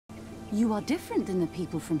You are different than the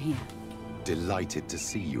people from here. Delighted to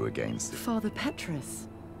see you again, sister. Father Petrus.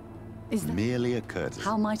 Is that... Merely a courtesy.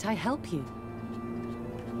 How might I help you?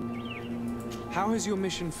 How has your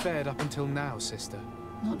mission fared up until now, sister?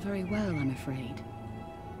 Not very well, I'm afraid.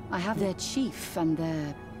 I have their chief and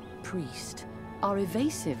their priest are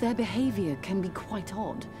evasive. Their behavior can be quite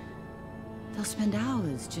odd. They'll spend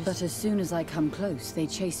hours just... But as soon as I come close, they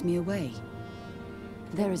chase me away.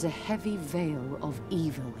 There is a heavy veil of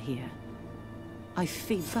evil here. I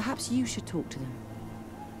feel perhaps you should talk to them.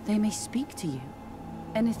 They may speak to you.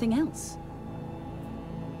 Anything else?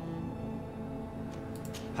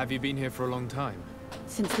 Have you been here for a long time?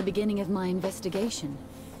 Since the beginning of my investigation.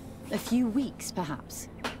 A few weeks, perhaps,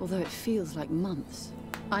 although it feels like months.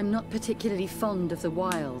 I'm not particularly fond of the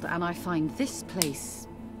wild, and I find this place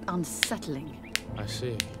unsettling. I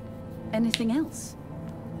see. Anything else?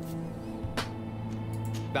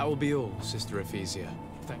 That will be all, Sister Ephesia.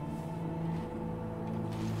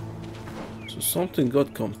 So something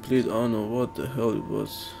got complete. I don't know what the hell it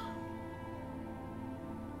was.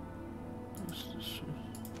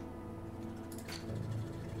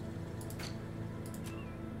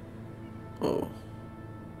 Oh.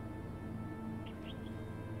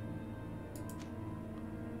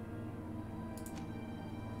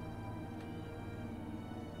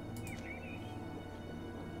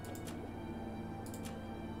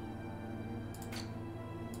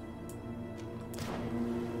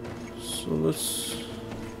 So let's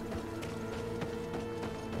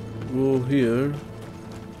go here,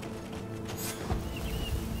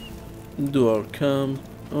 do our camp.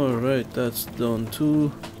 Alright, that's done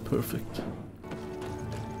too. Perfect.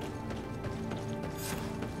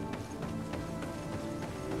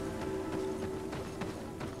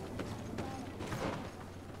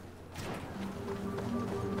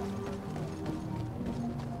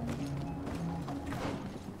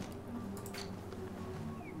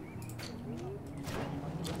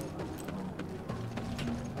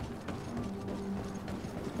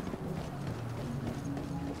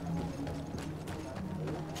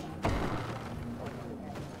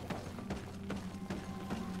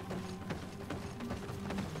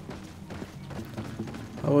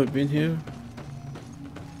 Have I been here?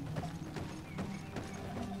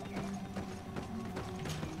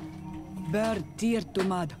 Bird dear to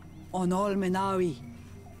mud on all Menawi.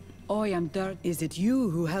 I am Dirt. Is it you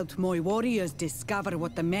who helped my warriors discover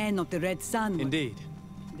what the men of the Red Sun... Indeed.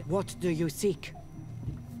 What do you seek?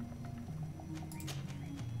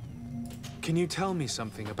 Can you tell me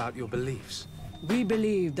something about your beliefs? We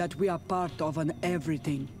believe that we are part of an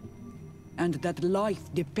everything. And that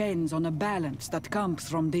life depends on a balance that comes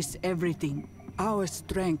from this everything. Our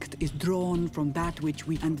strength is drawn from that which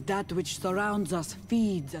we... And that which surrounds us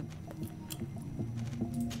feeds and...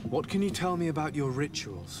 What can you tell me about your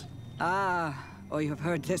rituals? Ah, I have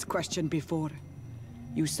heard this question before.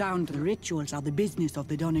 You sound the rituals are the business of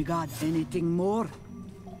the Donegad. Anything more?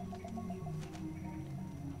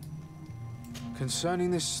 Concerning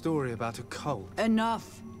this story about a cult...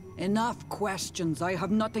 Enough! Enough questions. I have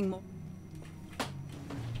nothing more.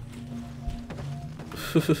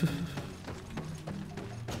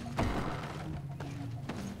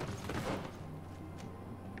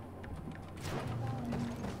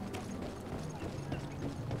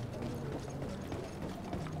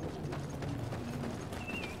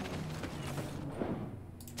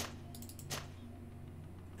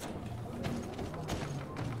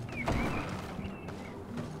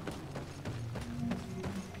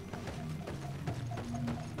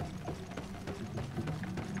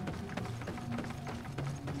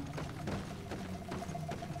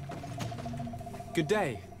 Good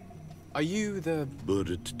day. Are you the...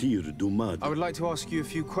 I would like to ask you a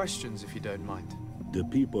few questions, if you don't mind. The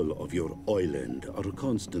people of your island are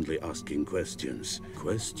constantly asking questions.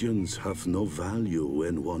 Questions have no value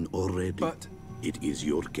when one already... But... It is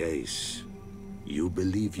your case. You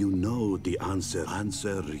believe you know the answer.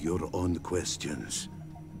 Answer your own questions.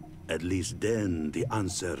 At least then the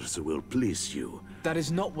answers will please you. That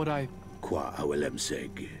is not what I... Qua awelem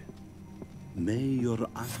seg. May your...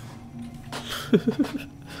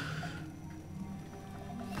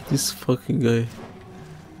 This fucking guy.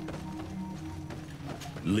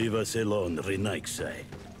 Leave us alone, Renaixai.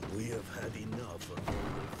 We have had enough of all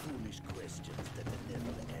the foolish questions that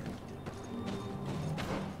never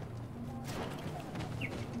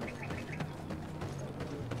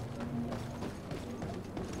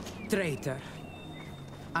end. Traitor.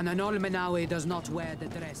 An Anolmenawi does not wear the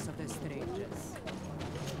dress of the strangers.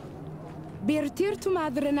 Birtir to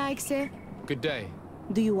Madre Naixe. Good day.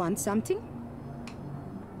 Do you want something?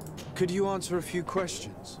 Could you answer a few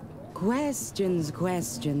questions? Questions,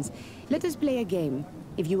 questions. Let us play a game.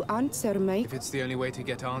 If you answer my... If it's the only way to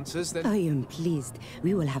get answers, then... I am pleased.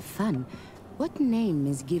 We will have fun. What name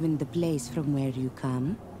is given the place from where you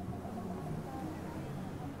come?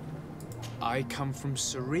 I come from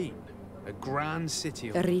Serene, a grand city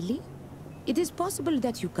of... Really? It is possible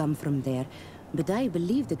that you come from there, but I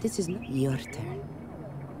believe that this is not your turn.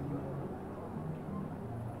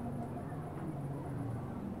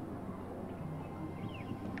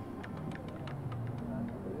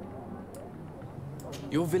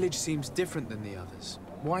 Your village seems different than the others.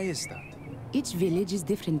 Why is that? Each village is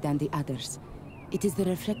different than the others. It is the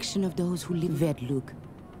reflection of those who live. Verdlug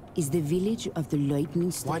is the village of the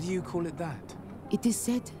Leutminster. Why do you call it that? It is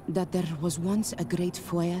said that there was once a great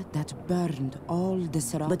fire that burned all the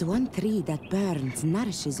surroundings. But one tree that burns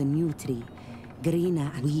nourishes a new tree.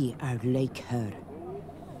 Greener, we are like her.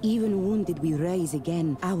 Even wounded, we rise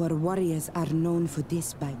again. Our warriors are known for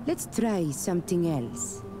this by... Let's try something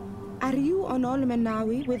else. Are you on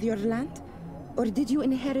Almenawi with your land? Or did you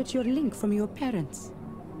inherit your link from your parents?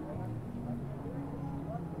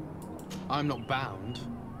 I'm not bound.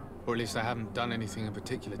 Or at least I haven't done anything in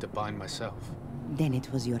particular to bind myself. Then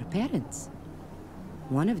it was your parents.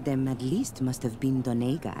 One of them at least must have been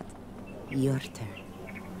Donegad. Your turn.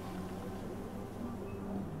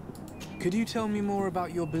 Could you tell me more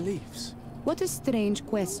about your beliefs? What a strange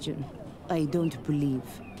question. I don't believe.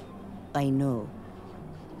 I know.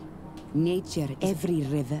 Nature, every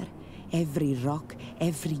river, every rock,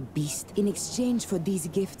 every beast. In exchange for these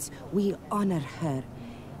gifts, we honor her.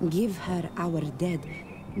 Give her our dead.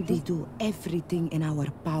 They do everything in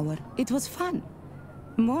our power. It was fun.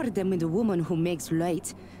 More than with the woman who makes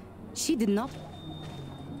light. She did not...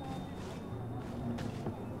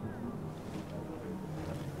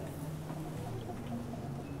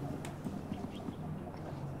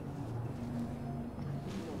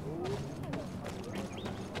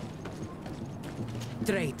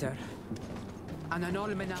 Traitor. And an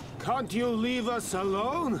almanac. Can't you leave us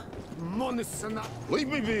alone? Monisana. Leave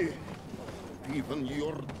me be! Even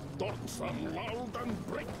your thoughts are loud and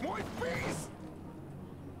break my peace!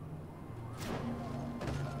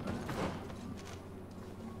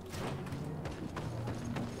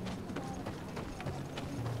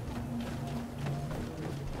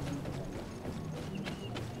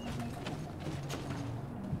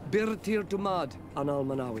 Birtir Dumad an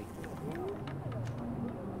Almanawi.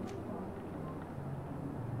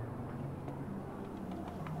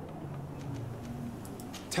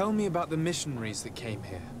 Tell me about the missionaries that came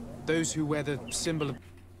here. Those who wear the symbol of...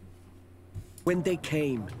 When they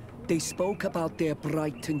came, they spoke about their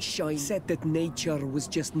bright and shine, said that nature was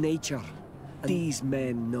just nature. And these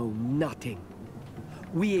men know nothing.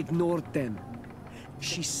 We ignored them.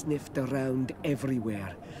 She sniffed around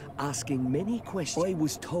everywhere, asking many questions. I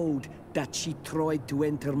was told that she tried to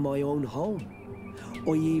enter my own home.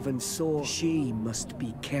 I even saw she must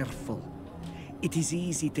be careful. It is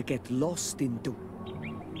easy to get lost into...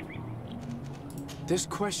 This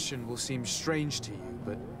question will seem strange to you,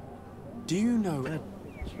 but do you know A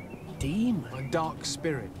demon? a dark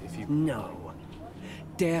spirit, if you... No.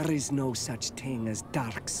 There is no such thing as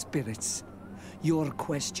dark spirits. Your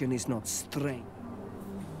question is not strange.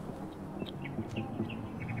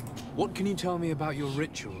 What can you tell me about your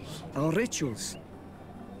rituals? Our rituals?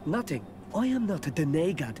 Nothing. I am not a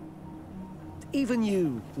Donegad. Even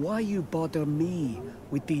you, why you bother me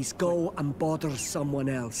with these? Go and bother someone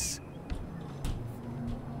else.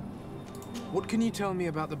 What can you tell me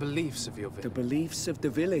about the beliefs of your The village? beliefs of the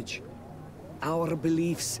village. Our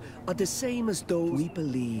beliefs are the same as those. We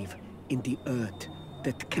believe in the earth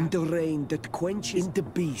that can, in the rain that quenches, in the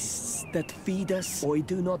beasts that feed us. I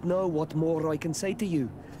do not know what more I can say to you.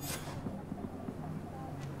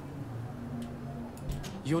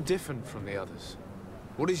 You're different from the others.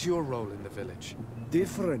 What is your role in the village?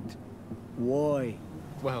 Different? Why?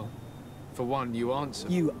 Well, for one, you answer.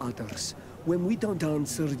 You others. When we don't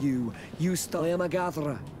answer you, you stop. I am a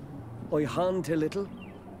gatherer. I hunt a little.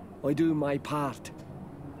 I do my part.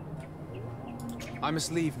 I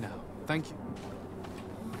must leave now. Thank you.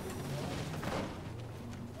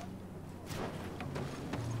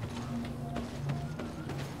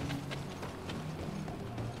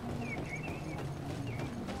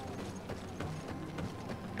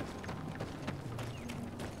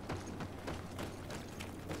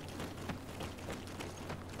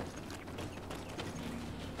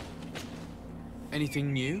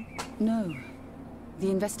 Anything new? No. The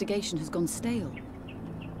investigation has gone stale.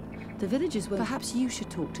 The villagers were... Perhaps you should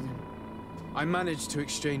talk to them. I managed to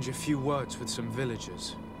exchange a few words with some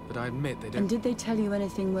villagers, but I admit they don't... And did they tell you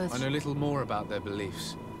anything worth... I know little more about their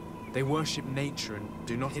beliefs. They worship nature and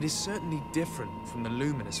do not... It is certainly different from the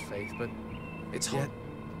luminous faith, but it's hot.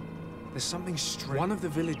 There's something strange. One of the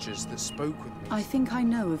villagers that spoke with me... I think I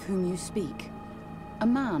know of whom you speak. A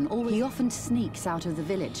man, he often sneaks out of the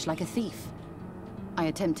village like a thief.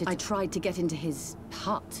 I tried to get into his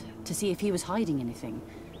hut to see if he was hiding anything.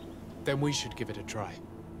 Then we should give it a try.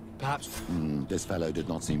 Perhaps... This fellow did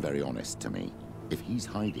not seem very honest to me. If he's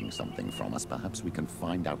hiding something from us, perhaps we can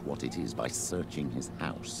find out what it is by searching his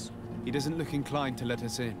house. He doesn't look inclined to let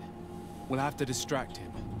us in. We'll have to distract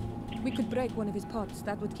him. We could break one of his pots.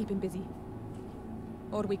 That would keep him busy.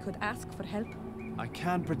 Or we could ask for help. I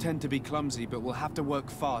can pretend to be clumsy, but we'll have to work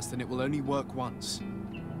fast, and it will only work once.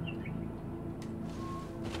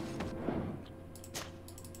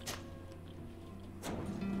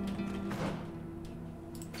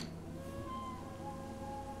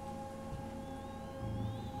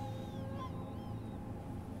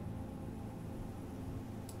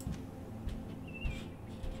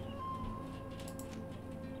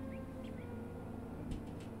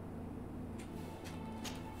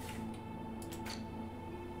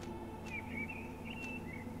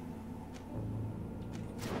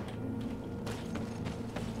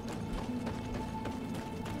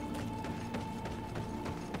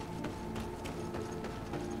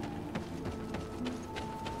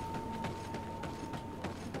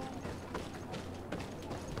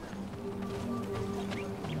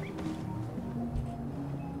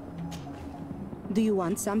 Do you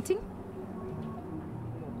want something?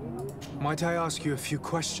 Might I ask you a few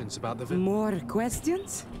questions about the village? More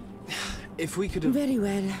questions? If we could... Very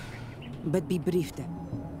well. But be brief then.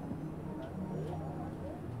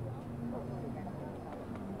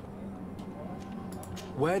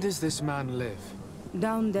 Where does this man live?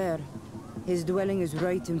 Down there. His dwelling is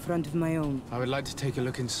right in front of my own. I would like to take a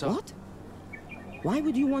look inside. What? Why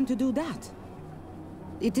would you want to do that?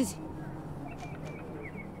 It is...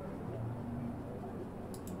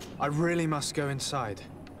 I really must go inside.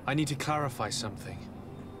 I need to clarify something.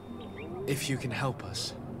 If you can help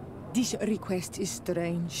us. This request is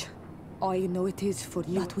strange. I know it is for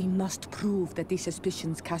you, but we must prove that the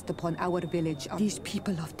suspicions cast upon our village are... These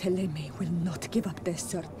people of Teleme will not give up their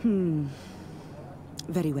search.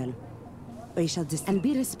 Very well. I shall just... And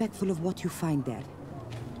be respectful of what you find there.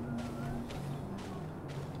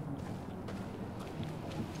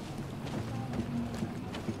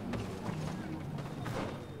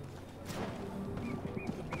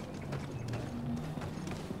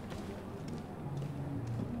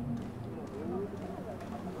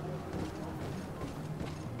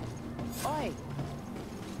 Oi!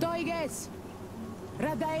 Toiges!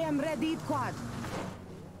 Radayam Redit Quad!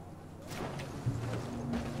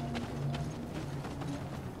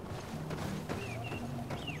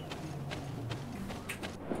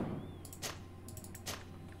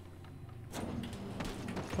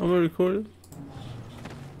 Am I recording?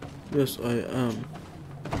 Yes, I am.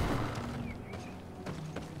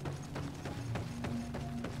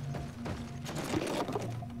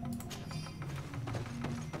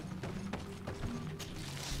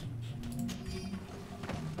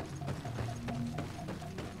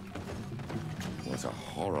 What a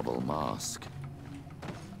horrible mask.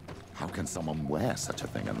 How can someone wear such a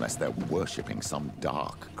thing unless they're worshipping some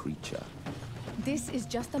dark creature? This is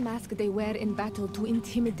just a mask they wear in battle to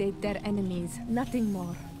intimidate their enemies, nothing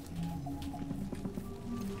more.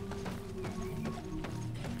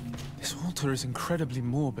 This altar is incredibly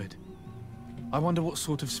morbid. I wonder what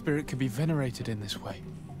sort of spirit could be venerated in this way.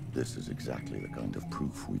 This is exactly the kind of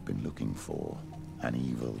proof we've been looking for. An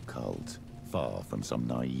evil cult, far from some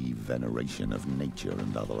naive veneration of nature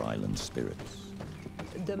and other island spirits.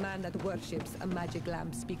 The man that worships a magic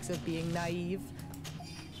lamp speaks of being naive.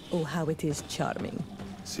 Oh, how it is charming.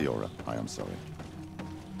 Siora, I am sorry.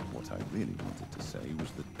 What I really wanted to say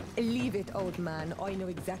was that... Leave it, old man. I know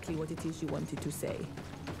exactly what it is you wanted to say.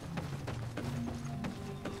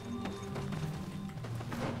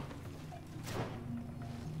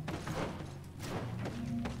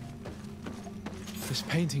 This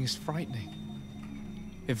painting is frightening.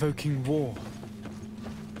 Evoking war.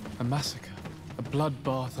 A massacre. A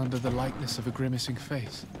bloodbath under the likeness of a grimacing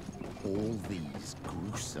face. All these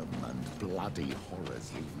gruesome and bloody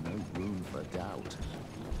horrors leave no room for doubt.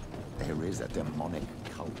 There is a demonic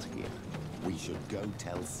cult here. We should go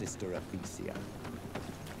tell Sister Ephesia.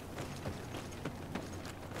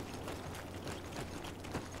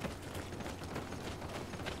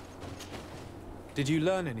 Did you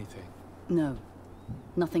learn anything? No.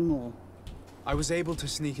 Nothing more. I was able to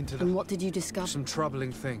sneak into the... And what did you discover? Some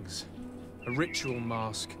troubling things. A ritual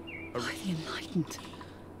mask. By the Enlightened.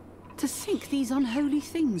 To think these unholy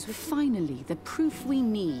things were finally the proof we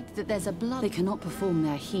need that there's a blood... They cannot perform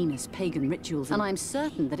their heinous pagan rituals, and I'm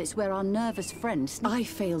certain that it's where our nervous friend... I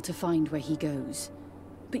failed to find where he goes.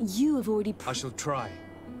 But you have already... I shall try.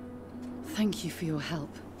 Thank you for your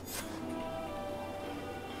help.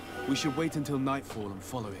 We should wait until nightfall and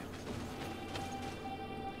follow him.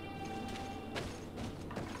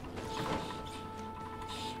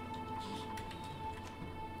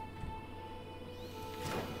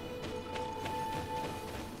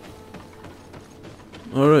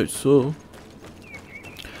 Alright, so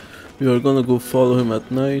we are gonna go follow him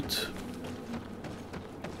at night.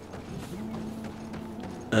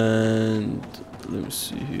 And let me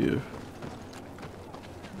see here.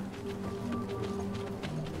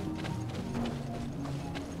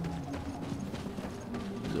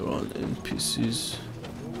 They're all NPCs.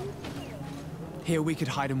 Here we could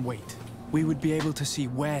hide and wait. We would be able to see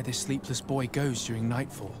where this sleepless boy goes during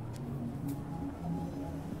nightfall.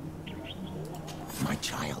 My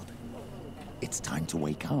child, it's time to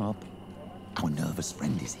wake up. Our nervous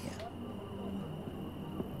friend is here.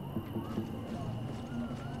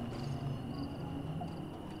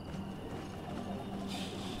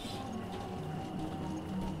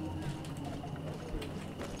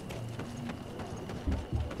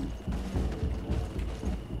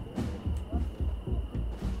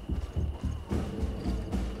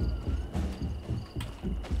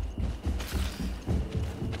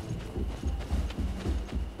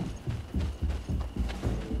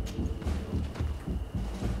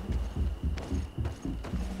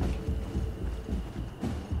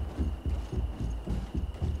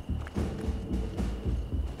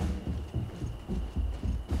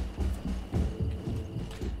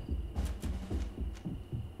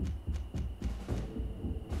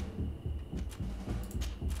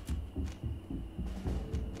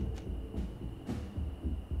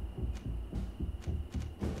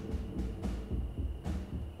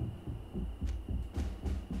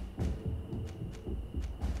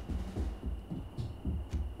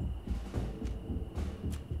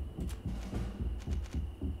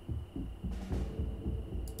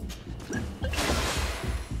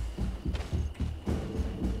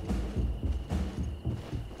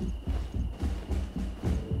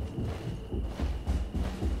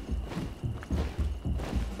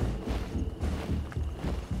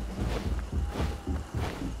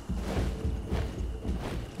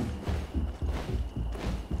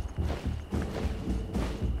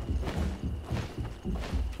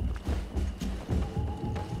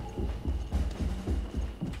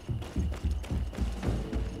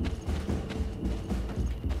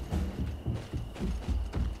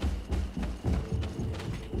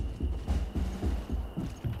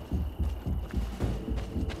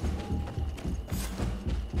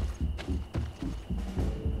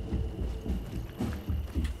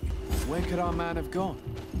 Where could our man have gone?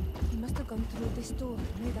 He must have gone through this door,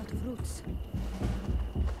 made out of roots.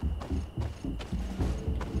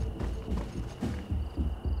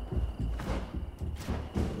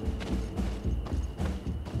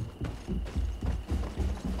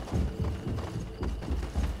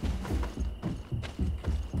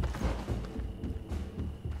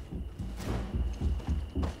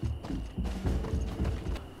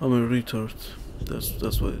 I'm a retard.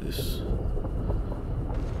 That's what it is.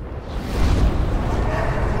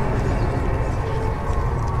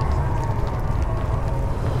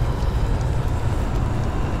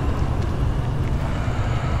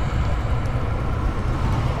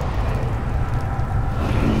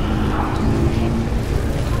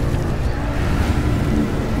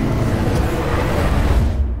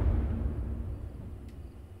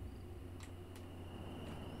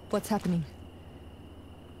 What's happening?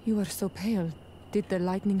 You are so pale. Did the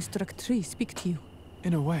lightning-struck tree speak to you?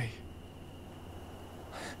 In a way.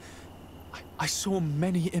 I saw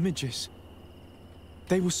many images.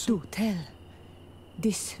 They were so... Do tell.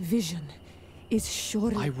 This vision is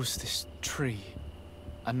surely... I was this tree,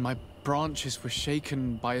 and my branches were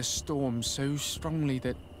shaken by a storm so strongly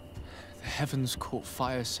that the heavens caught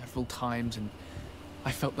fire several times, and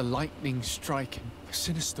I felt the lightning strike, and a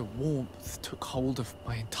sinister warmth took hold of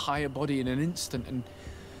my entire body in an instant, and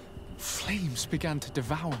flames began to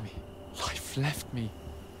devour me. Life left me.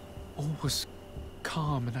 All was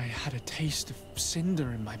calm, and I had a taste of cinder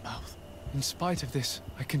in my mouth. In spite of this,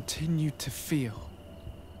 I continued to feel.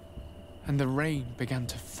 And the rain began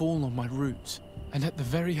to fall on my roots, and at the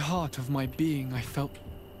very heart of my being, I felt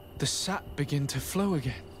the sap begin to flow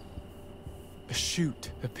again. A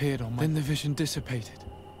shoot appeared on my... Then the vision dissipated.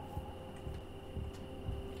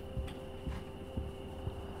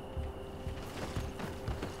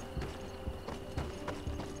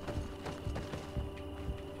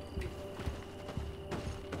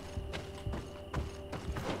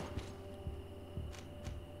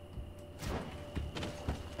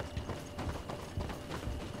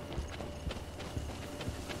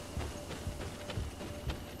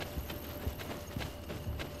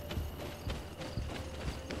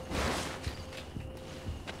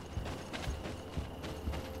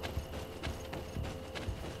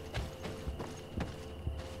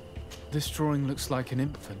 This drawing looks like an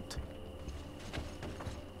infant.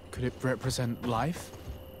 Could it represent life?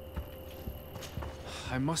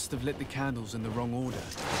 I must have lit the candles in the wrong order.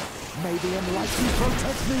 May the Enlightened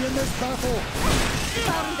protect me in this battle!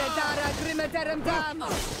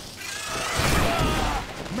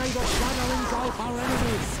 May the shadow engulf our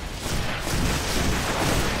enemies!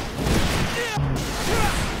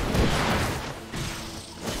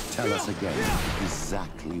 Tell us again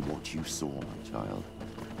exactly what you saw, my child.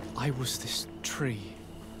 I was this tree,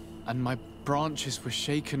 and my branches were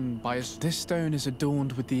shaken by a... This stone is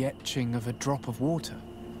adorned with the etching of a drop of water.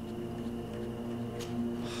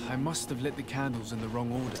 I must have lit the candles in the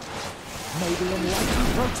wrong order. May the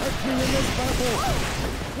Enlightened protect me in this battle!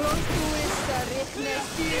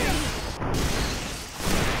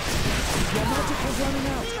 Your magic is running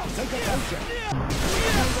out! Take a potion!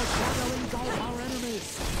 May the shadow engulf our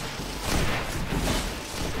enemies!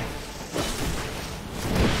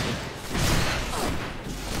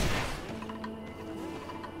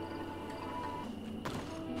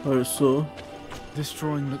 Alright, so This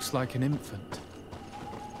drawing looks like an infant.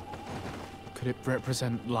 Could it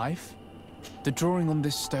represent life? The drawing on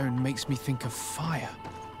this stone makes me think of fire.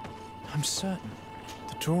 I'm certain.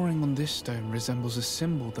 The drawing on this stone resembles a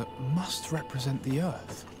symbol that must represent the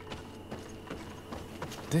earth.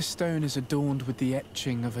 This stone is adorned with the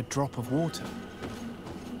etching of a drop of water.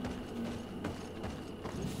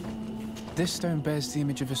 This stone bears the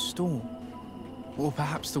image of a storm, or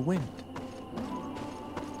perhaps the wind.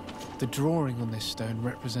 The drawing on this stone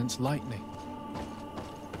represents lightning.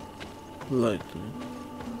 lightning.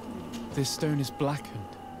 This stone is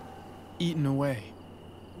blackened, eaten away.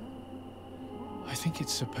 I think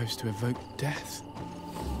it's supposed to evoke death.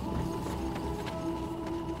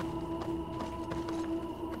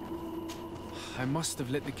 I must have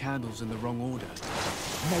lit the candles in the wrong order.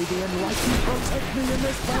 May the Enlightened protect me in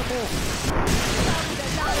this battle!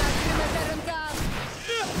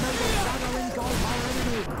 May the shadow engulf our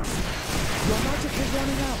enemies! Your magic is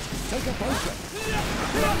running out! Take a potion!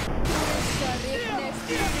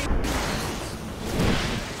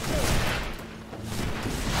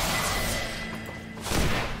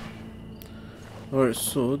 Alright,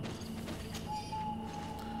 so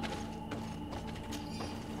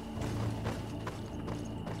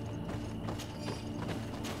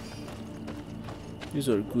these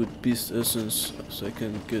are good beast essence, so I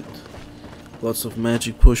can get lots of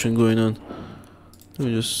magic potion going on. Let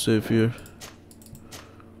me just save here.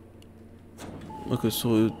 Okay,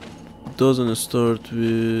 so it doesn't start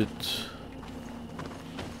with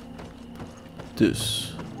this.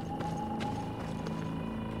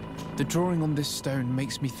 The drawing on this stone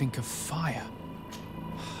makes me think of fire.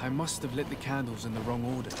 I must have lit the candles in the wrong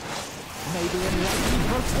order. May the Enlightened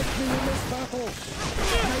protect me in this battle!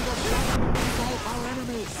 May the shadow engulf our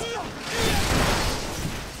enemies!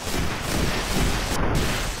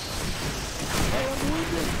 I am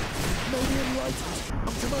wounded! May the Enlightened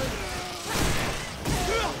come to my...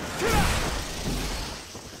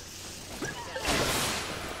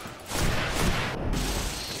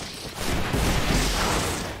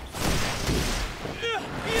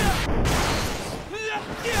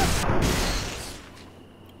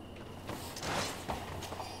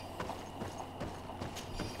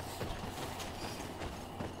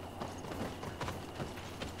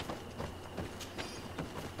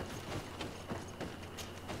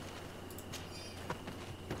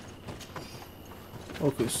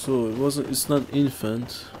 Okay, so it's not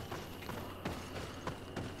infant.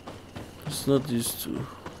 It's not these two.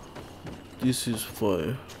 This is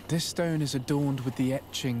fire. This stone is adorned with the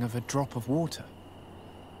etching of a drop of water.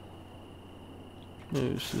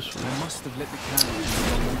 Maybe it's this one. I must have lit the candles in the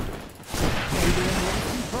wrong order. May the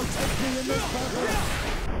Enlightened protect me in this battle!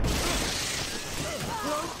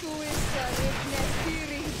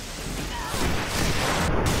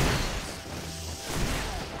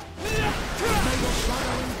 May the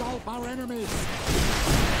shadow engulf our enemies!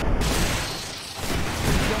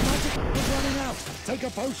 Your magic is running out! Take a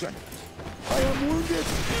potion! I am wounded!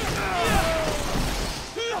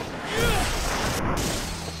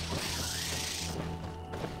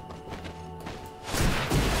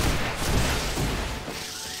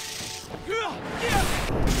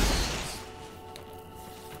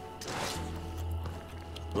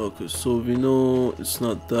 Okay, so we know it's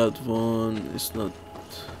not that one. It's not.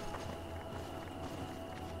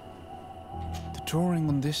 The drawing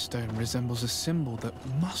on this stone resembles a symbol that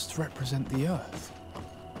must represent the earth.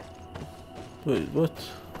 Wait, what?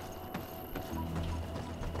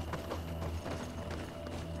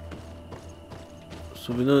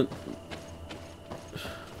 So we know.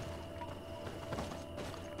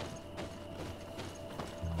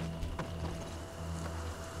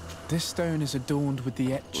 This stone is adorned with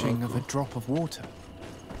the etching of a drop of water.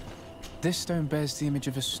 This stone bears the image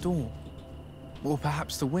of a storm, or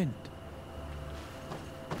perhaps the wind.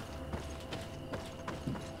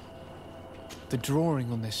 The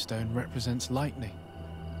drawing on this stone represents lightning.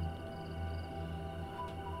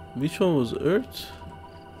 Which one was Earth?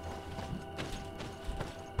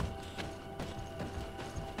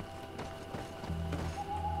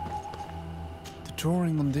 The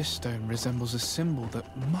drawing on this stone resembles a symbol that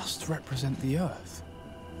must represent the Earth.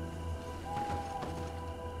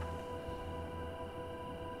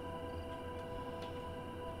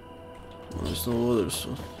 There's no other,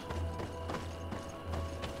 so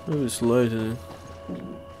maybe it's lightning.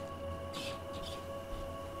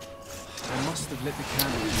 I must have lit the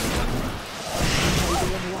candle. May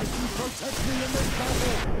the enlightened protect me in this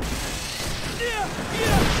battle!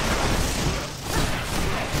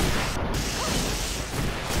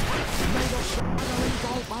 May the shadow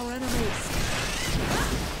engulf our enemies!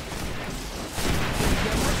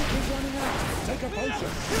 Your magic is running out! Take a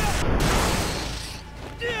potion!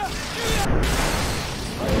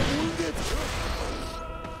 I am wounded!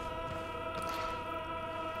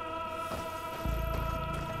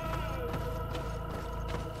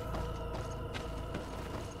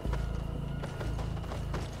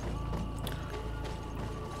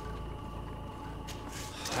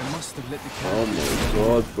 I must have lit the Oh candle. my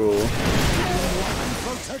god, bro.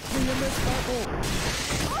 Protect me in this battle!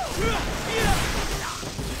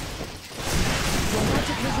 Your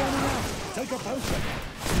magic is running out! Take a potion!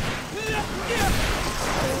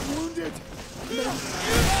 I am wounded!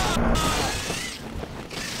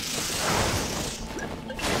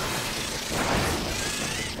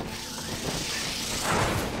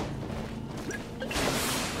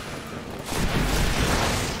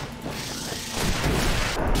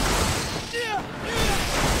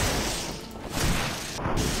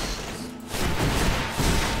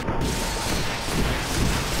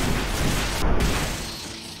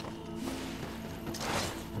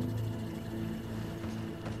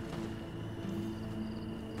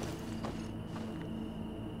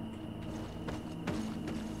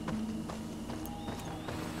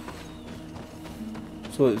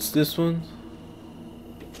 So it's this one?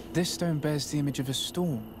 This stone bears the image of a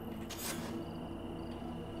storm.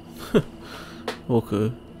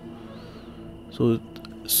 Okay. So it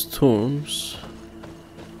storms.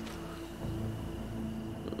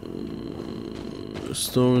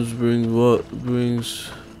 Storms bring what?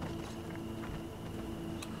 Brings.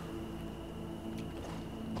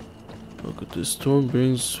 Okay, the storm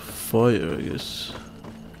brings fire, I guess.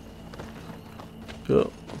 Yeah.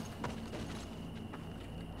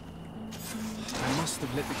 I must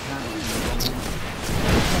have lit the candle.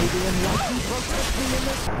 May the enlightened protect me in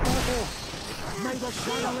this battle! May the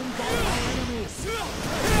shadow engulf our enemies! Your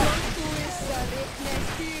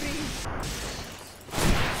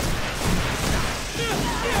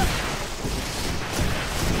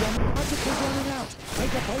magic is running out!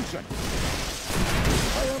 Take a potion!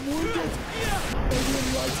 I am wounded! May the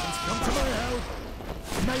enlightened come to my help!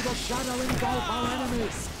 May the shadow engulf our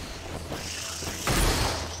enemies!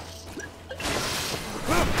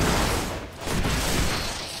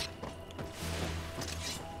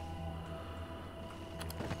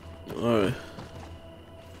 Alright.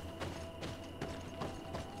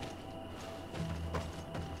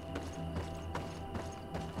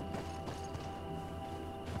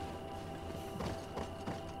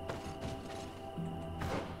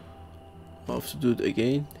 I have to do it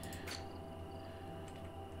again.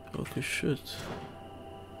 Okay, shit.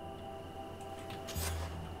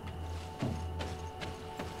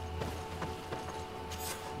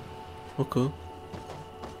 Okay.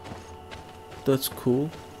 That's cool.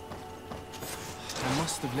 I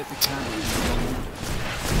must have lit the candle.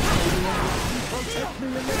 Protect me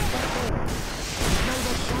in this battle! May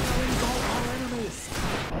the shadow engulf our enemies!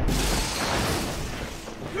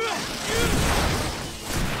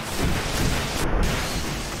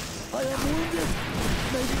 I am wounded!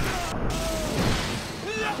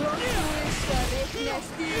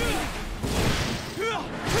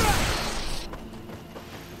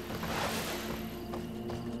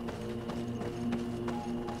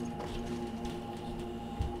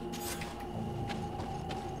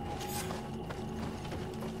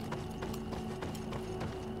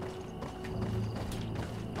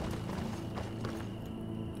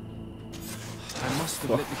 I must have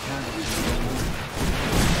lit the candle.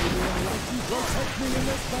 Protect me in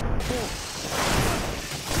this battle!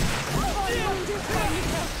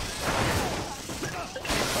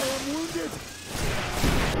 I am wounded!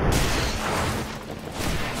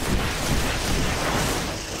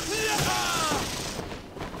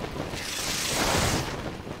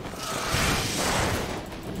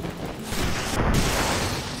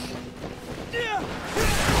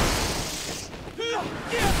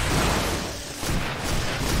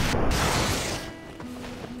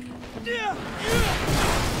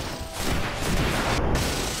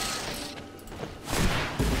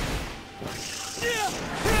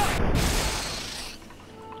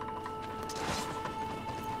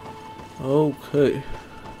 Okay.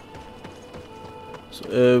 So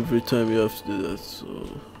every time you have to do that.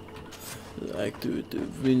 So activate the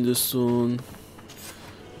window stone,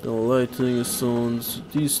 the lightning stones.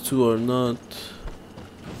 These two are not.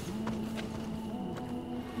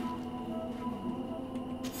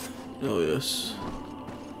 Oh yes.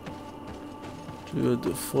 We got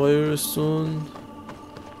the fire stone.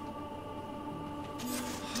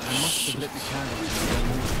 I must have lit the candle.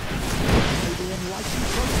 Maybe enlightened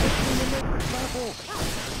protect me in the battle.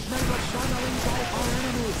 May the shadow engulf our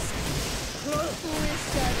enemies.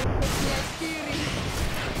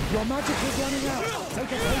 Your magic is running out.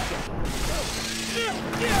 Take a potion.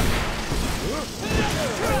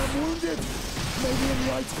 I am wounded. May the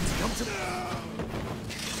enlightened come to me.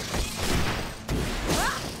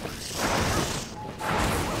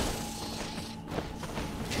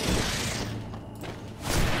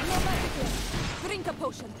 Drink a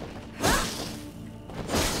potion.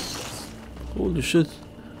 Holy shit.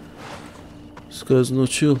 This guy's no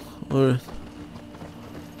chill. Alright.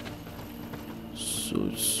 So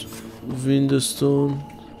it's window stone,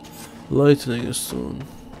 lightning stone.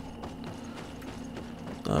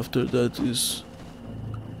 After that is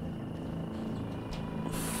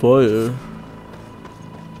fire.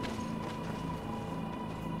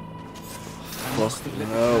 Fucking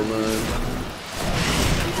hell, man.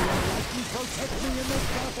 Protect me in this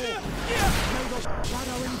battle. May the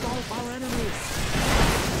shadow engulf our enemies.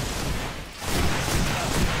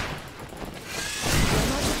 Your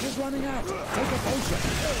magic is running out. Take a potion.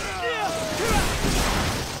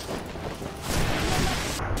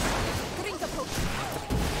 Drink a potion.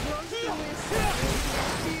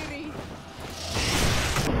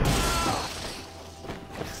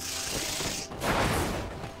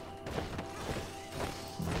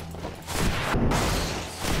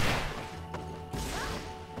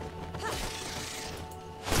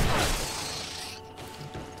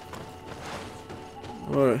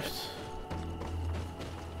 Alright.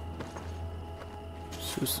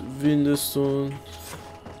 So it's window stone.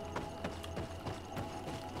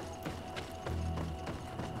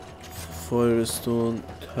 Firestone.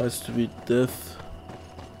 It has to be death.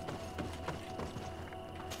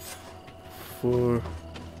 For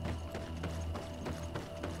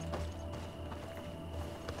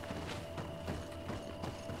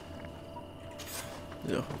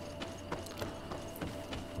yeah.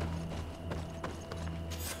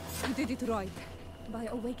 You did it right. By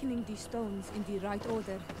awakening these stones in the right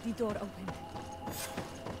order, the door opened.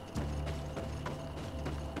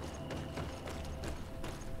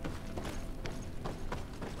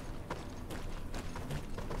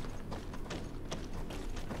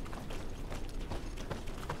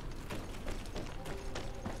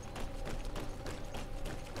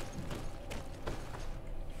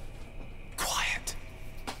 Quiet.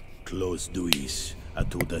 Close duis,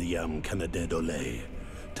 atuda yam canadedole.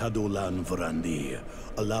 Tadulan vrandi,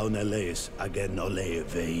 alauneles agen ole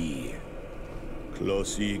vei.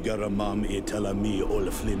 Closi garamam italami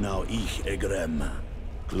olflinau ich egrem.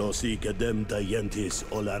 Closi kedem tayentis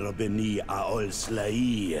olarabeni a ol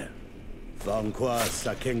slai. Vanqua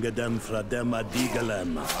sakengedem fradem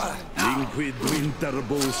adigalem. Linquid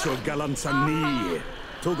winterbo so galanzani.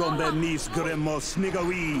 Tugombenis gremos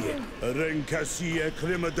nigawi. Renkasi e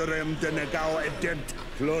krimaderem denegao edent.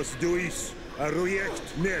 Close duis.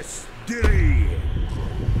 Arujekt nes diri.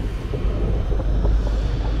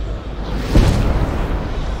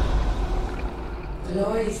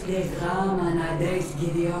 Lois des Raman Ades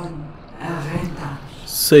Gideon Arenta.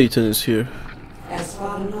 Satan is here.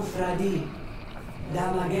 Esfarnu Fradi.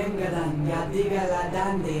 Damagengadan Yadiga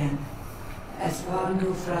Ladandian.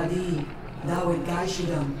 Esfarnu Fradi. Dawe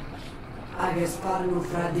Gaishidon. Agesparnu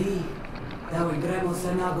Fradi. Dawe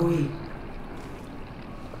Gremosanagui.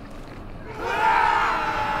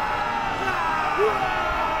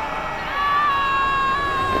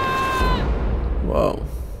 Wow.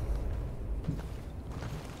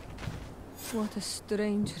 What a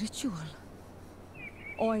strange ritual.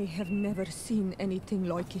 I have never seen anything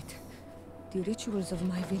like it. The rituals of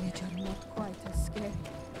my village are not quite as scary.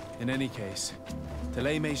 In any case,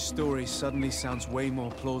 Teleme's story suddenly sounds way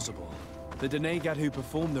more plausible. The Denegad who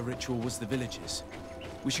performed the ritual was the villagers.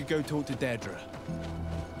 We should go talk to Deirdre.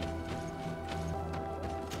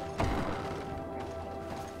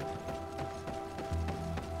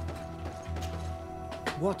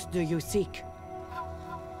 What do you seek?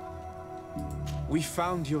 We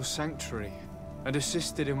found your sanctuary and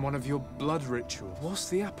assisted in one of your blood rituals. What's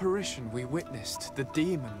the apparition we witnessed? The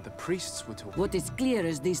demon the priests were talking. What is clear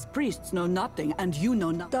is these priests know nothing, and you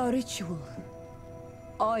know nothing. The ritual.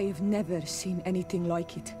 I've never seen anything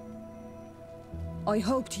like it. I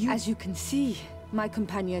hoped you... As you can see, my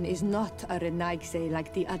companion is not a Renaigse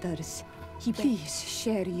like the others. Please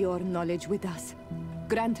share your knowledge with us.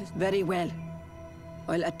 Granted. Very well.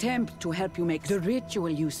 I'll attempt to help you make... The ritual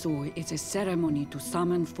you saw is a ceremony to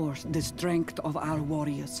summon forth the strength of our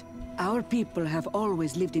warriors. Our people have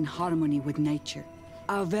always lived in harmony with nature.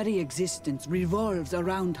 Our very existence revolves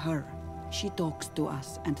around her. She talks to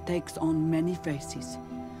us and takes on many faces.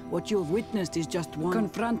 What you have witnessed is just one.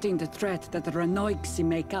 Confronting the threat that the Renoigsi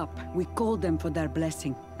make up, we called them for their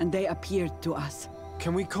blessing, and they appeared to us.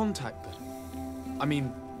 Can we contact them? I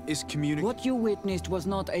mean, is communication... What you witnessed was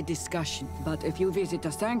not a discussion, but if you visit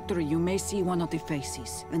a sanctuary, you may see one of the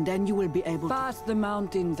faces, and then you will be able to pass the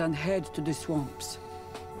mountains and head to the swamps.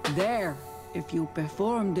 There, if you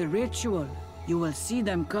perform the ritual, you will see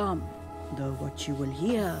them come, though what you will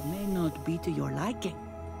hear may not be to your liking.